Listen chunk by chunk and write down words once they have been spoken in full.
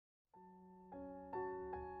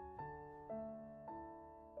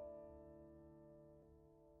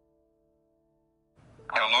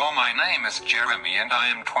Hello, my name is Jeremy and I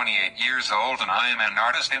am 28 years old and I am an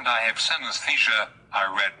artist and I have synesthesia.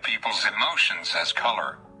 I read people's emotions as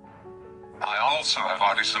color. I also have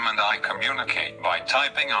autism and I communicate by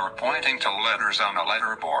typing or pointing to letters on a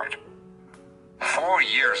letterboard. 4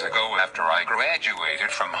 years ago, after I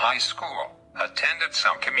graduated from high school, attended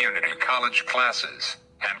some community college classes,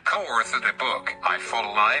 and co-authored a book, My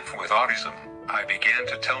Full Life with Autism, I began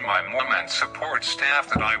to tell my mom and support staff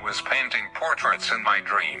that I was painting portraits in my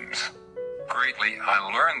dreams. Greatly, I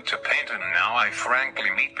learned to paint and now I frankly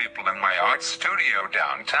meet people in my art studio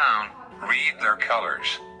downtown, read their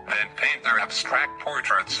colors, then paint their abstract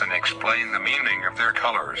portraits and explain the meaning of their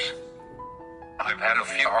colors. I've had a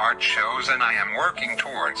few art shows and I am working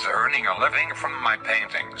towards earning a living from my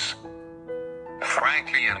paintings.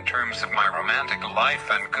 Frankly, in terms of my romantic life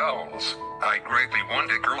and goals, I greatly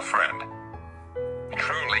want a girlfriend.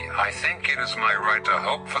 Truly, I think it is my right to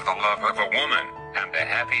hope for the love of a woman, and the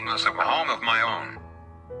happiness of a home of my own.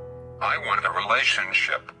 I want a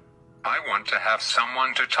relationship. I want to have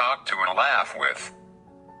someone to talk to and laugh with.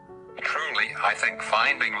 Truly, I think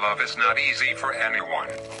finding love is not easy for anyone.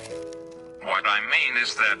 What I mean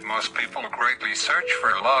is that most people greatly search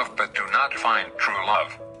for love but do not find true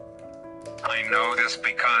love. I know this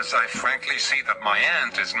because I frankly see that my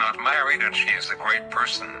aunt is not married and she is a great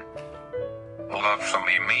person. Love for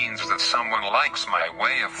me means that someone likes my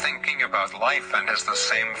way of thinking about life and has the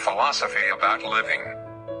same philosophy about living.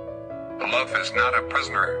 Love is not a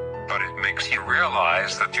prisoner, but it makes you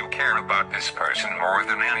realize that you care about this person more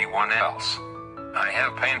than anyone else. I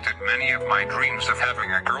have painted many of my dreams of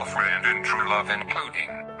having a girlfriend and true love, including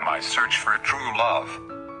my search for true love.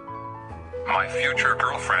 My future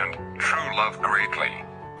girlfriend, true love greatly.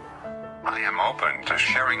 I am open to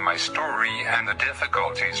sharing my story and the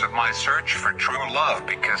difficulties of my search for true love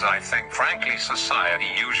because I think frankly society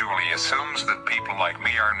usually assumes that people like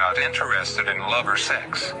me are not interested in love or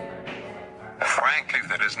sex. Frankly,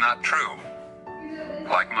 that is not true.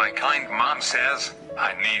 Like my kind mom says,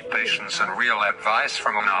 I need patience and real advice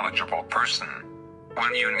from a knowledgeable person.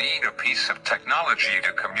 When you need a piece of technology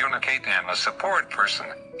to communicate and a support person,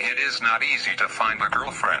 it is not easy to find a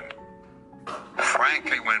girlfriend.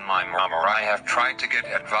 Frankly, when my mom or I have tried to get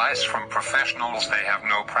advice from professionals, they have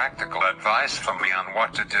no practical advice for me on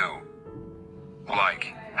what to do.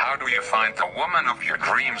 Like, how do you find the woman of your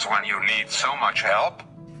dreams when you need so much help?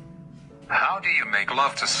 How do you make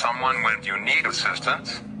love to someone when you need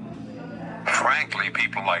assistance? Frankly,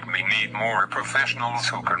 people like me need more professionals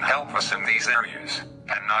who can help us in these areas,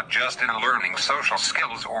 and not just in learning social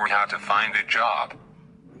skills or how to find a job.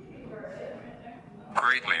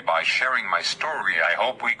 Greatly, by sharing my story, I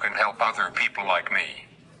hope we can help other people like me.